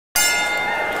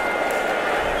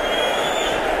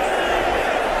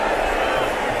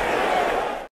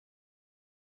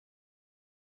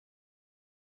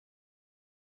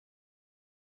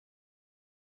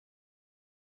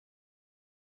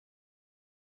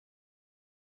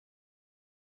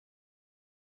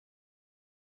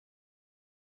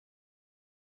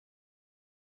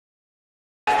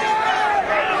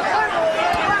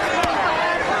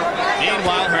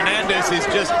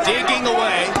the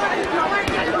way.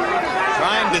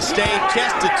 Trying to stay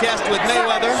chest to chest with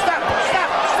Mayweather.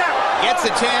 Gets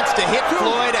a chance to hit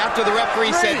Floyd after the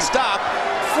referee said stop.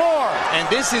 4. And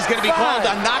this is going to be called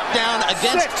a knockdown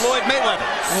against Floyd Mayweather.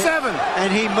 7.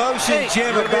 And he motioned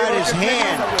Jim about his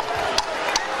hand.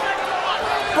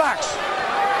 Box.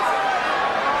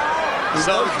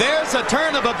 So there's a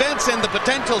turn of events in the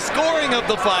potential scoring of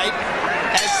the fight,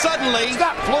 as suddenly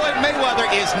Floyd Mayweather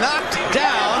is knocked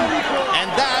down, and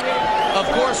that, of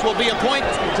course, will be a point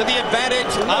to the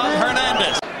advantage of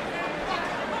Hernandez.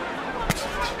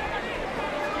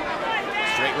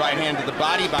 Straight right hand to the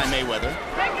body by Mayweather.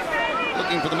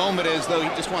 Looking for the moment as though he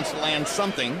just wants to land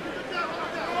something.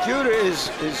 Judah is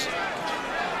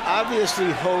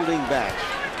obviously holding back.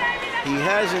 He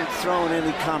hasn't thrown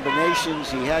any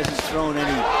combinations. He hasn't thrown any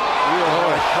real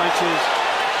hard punches.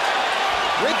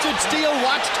 Richard Steele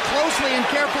watched closely and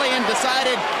carefully and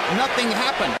decided nothing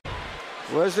happened.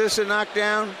 Was this a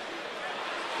knockdown?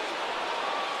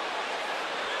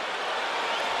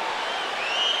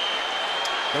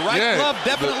 The right glove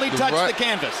definitely touched the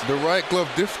canvas. The right glove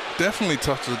definitely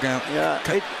touched the canvas. Yeah,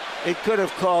 it could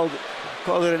have called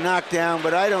it a knockdown,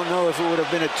 but I don't know if it would have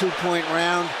been a 2-point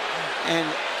round. And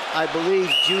I believe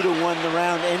Judah won the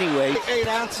round anyway. 8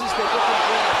 ounces. They're looking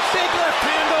good. Big left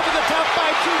hand over the top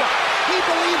by Judah. He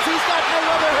believes he's got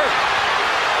Mayweather hurt.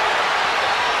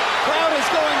 Crowd is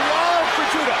going wild for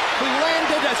Judah. He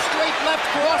landed a straight left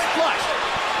cross flush.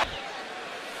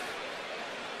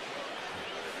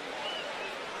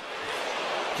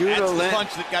 Judah That's the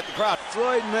punch that got the crowd.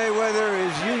 Floyd Mayweather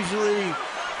is usually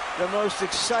the most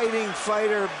exciting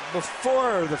fighter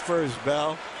before the first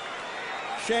bell.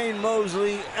 Shane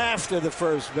Mosley after the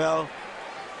first bell.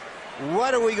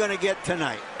 What are we going to get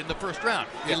tonight? In the first round,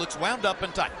 he looks wound up and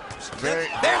tight. There's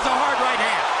a hard right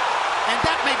hand. And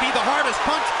that may be the hardest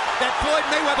punch that Floyd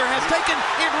Mayweather has taken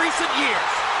in recent years.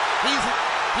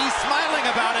 He's smiling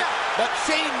about it, but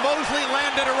Shane Mosley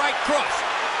landed a right cross,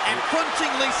 and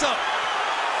crunchingly so.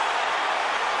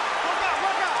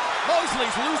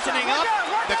 Mosley's loosening up.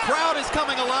 The crowd is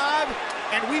coming alive,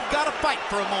 and we've got to fight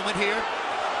for a moment here.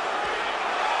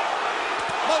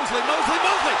 Mosley,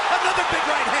 another big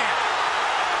right hand.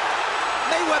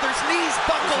 Mayweather's knees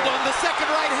buckled on the second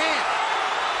right hand.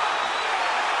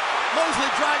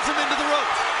 Mosley drives him into the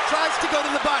ropes, tries to go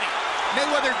to the body.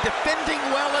 Mayweather defending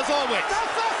well as always.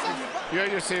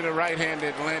 Here you see the right hand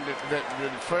that landed, the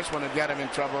first one that got him in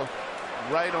trouble.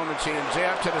 Right on the chin,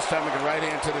 jab to the stomach and right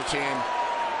hand to the chin.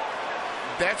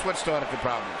 That's what started the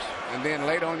problems. And then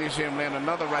later on you see him land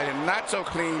another right hand, not so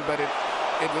clean, but it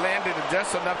landed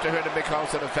just enough to hurt him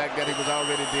because of the fact that he was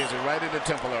already dizzy, right in the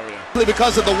temple area.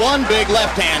 Because of the one big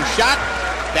left-hand shot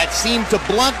that seemed to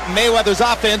blunt Mayweather's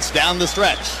offense down the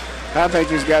stretch. I think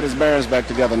he's got his bearings back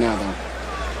together now, though.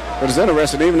 But it's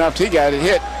interesting, even after he got it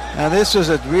hit. Now this was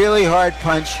a really hard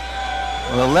punch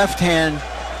with a left hand.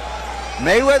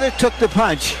 Mayweather took the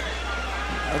punch,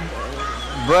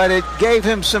 but it gave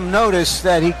him some notice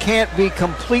that he can't be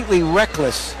completely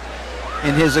reckless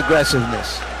in his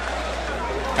aggressiveness.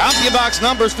 CompuBox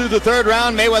numbers through the third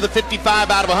round. Mayweather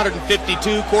 55 out of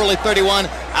 152. Corley 31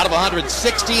 out of 160.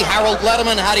 Harold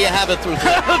Letterman, how do you have it through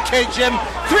three? Okay, Jim.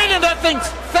 3-0, 30-27.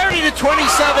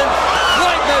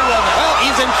 Floyd Mayweather. Well,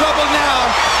 he's in trouble now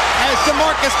as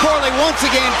DeMarcus Corley once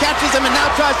again catches him and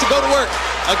now tries to go to work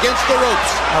against the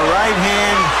ropes. A right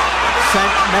hand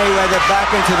sent Mayweather back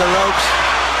into the ropes.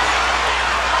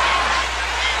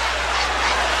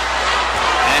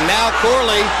 And now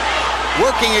Corley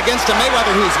working against a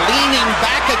Mayweather who's leaning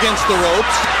back against the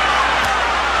ropes,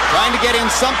 trying to get in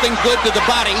something good to the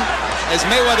body as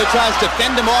Mayweather tries to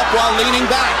fend him off while leaning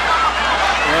back.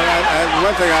 And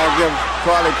one thing I'll give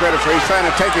Corley credit for, he's trying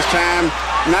to take his time,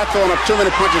 not throwing up too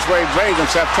many punches where he drains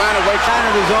himself, trying to wait Out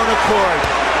of his own accord.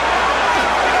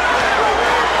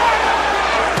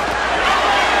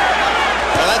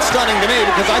 Well, that's stunning to me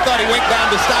because I thought he went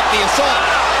down to stop the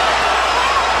assault.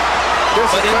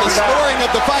 But in the scoring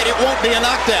of the fight, it won't be a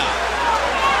knockdown.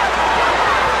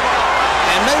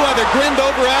 And Mayweather grinned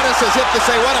over at us as if to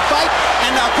say, what a fight.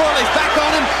 And now Corley's back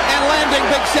on him and landing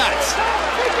big shots.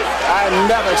 I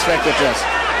never expected this.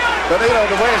 But, you know,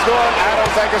 the way it's going, I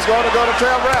don't think it's going to go to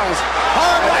 12 rounds.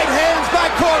 Hard right hands by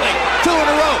Corley. 2 in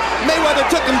a row. Mayweather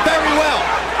took him very well,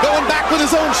 going back with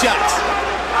his own shots.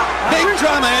 Big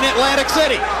drama in Atlantic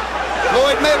City.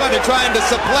 Floyd Mayweather trying to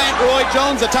supplant Roy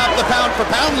Jones atop the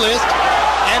pound-for-pound list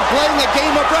and playing a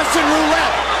game of Russian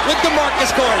roulette with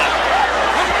DeMarcus Corley.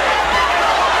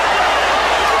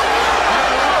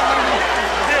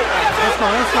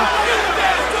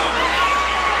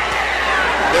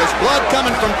 There's blood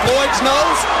coming from Floyd's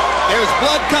nose. There's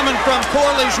blood coming from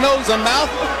Corley's nose and mouth.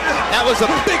 That was a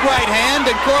big right hand,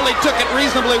 and Corley took it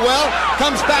reasonably well.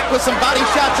 Comes back with some body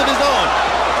shots of his own.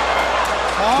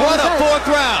 What a fourth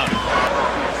round.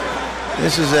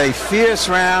 This is a fierce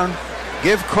round.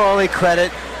 Give Corley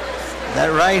credit. That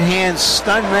right hand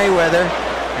stunned Mayweather.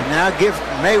 And now give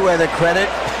Mayweather credit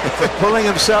for pulling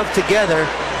himself together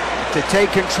to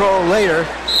take control later.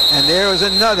 And there was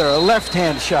another, a left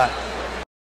hand shot.